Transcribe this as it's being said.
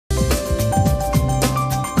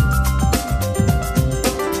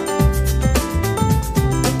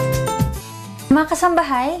Mga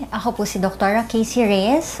kasambahay, ako po si Dr. Kaycee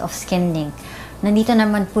Reyes of SkinLink. Nandito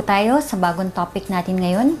naman po tayo sa bagong topic natin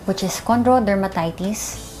ngayon, which is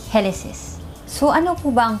Chondrodermatitis Helicis. So ano po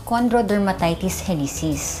ba ang Chondrodermatitis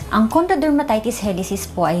Helicis? Ang Chondrodermatitis Helicis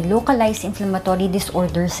po ay localized inflammatory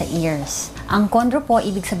disorder sa ears. Ang chondro po,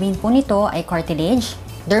 ibig sabihin po nito ay cartilage.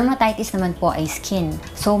 Dermatitis naman po ay skin.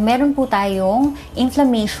 So meron po tayong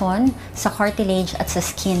inflammation sa cartilage at sa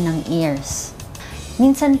skin ng ears.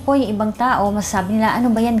 Minsan po yung ibang tao, masasabi nila, ano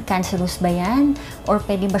ba yan? Cancerous ba yan? Or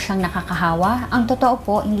pwede ba siyang nakakahawa? Ang totoo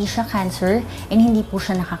po, hindi siya cancer and hindi po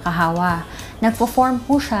siya nakakahawa. Nagpo-form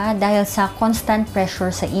po siya dahil sa constant pressure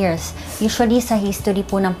sa ears. Usually sa history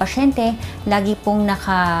po ng pasyente, lagi pong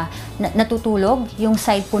natutulog. Yung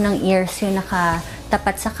side po ng ears yung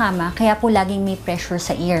nakatapat sa kama, kaya po laging may pressure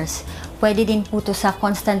sa ears. Pwede din po to sa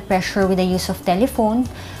constant pressure with the use of telephone,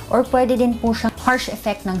 or pwede din po siyang harsh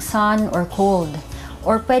effect ng sun or cold.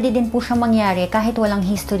 Or pwede din po siyang mangyari kahit walang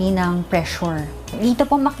history ng pressure. Dito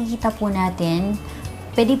po makikita po natin,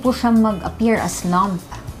 pwede po siyang mag-appear as lump.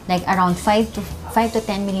 Like around 5 to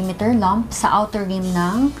 10 mm lump sa outer rim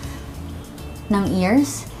ng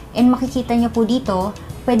ears. And makikita niyo po dito,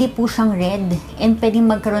 pwede po siyang red and pwede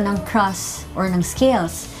magkaroon ng crust or ng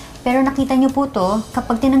scales. Pero nakita niyo po to,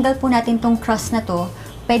 kapag tinanggal po natin tong crust na to,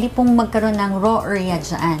 pwede pong magkaroon ng raw area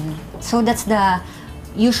dyan. So that's the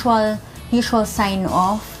usual sign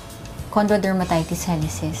of Chondrodermatitis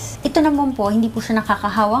Helicis. Ito naman po, hindi po siya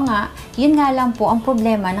nakakahawa nga. Yun nga lang po, ang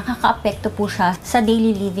problema, nakaka-apekto po siya sa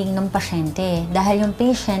daily living ng pasyente. Dahil yung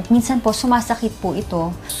patient, minsan po sumasakit po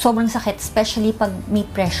ito. Sobrang sakit, especially pag may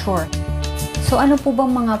pressure. So ano po bang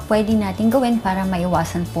mga pwede natin gawin para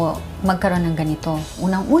maiwasan po magkaroon ng ganito?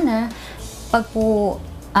 Unang-una, pag po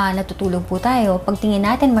natutulog po tayo, pag tingin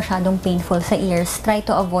natin masyadong painful sa ears, try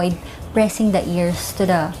to avoid pressing the ears to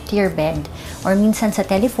your bed. Or minsan sa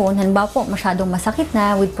telephone, halimbawa po masyadong masakit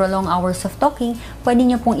na with prolonged hours of talking, pwede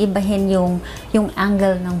nyo pong ibahin yung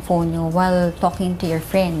angle ng phone nyo while talking to your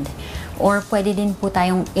friend. Or pwede din po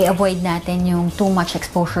tayong i-avoid natin yung too much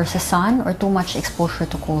exposure sa sun or too much exposure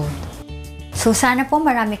to cold. So sana po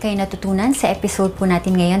marami kayo natutunan sa episode po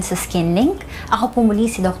natin ngayon sa SkinLink. Ako po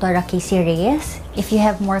muli si Dr. Kaycee Reyes. If you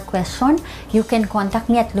have more question, you can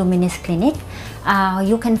contact me at Luminis Clinic.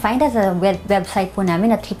 You can find us at website po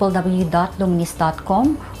namin at www.luminis.com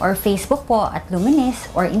or Facebook po at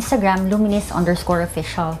Luminis or Instagram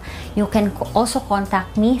Luminis_official. You can also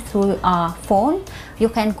contact me through phone.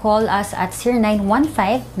 You can call us at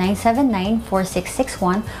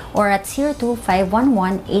 0915-979-4661 or at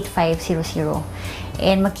 02-511-8500.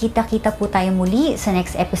 And magkita-kita po tayo muli sa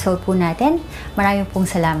next episode po natin. Maraming pong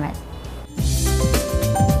salamat.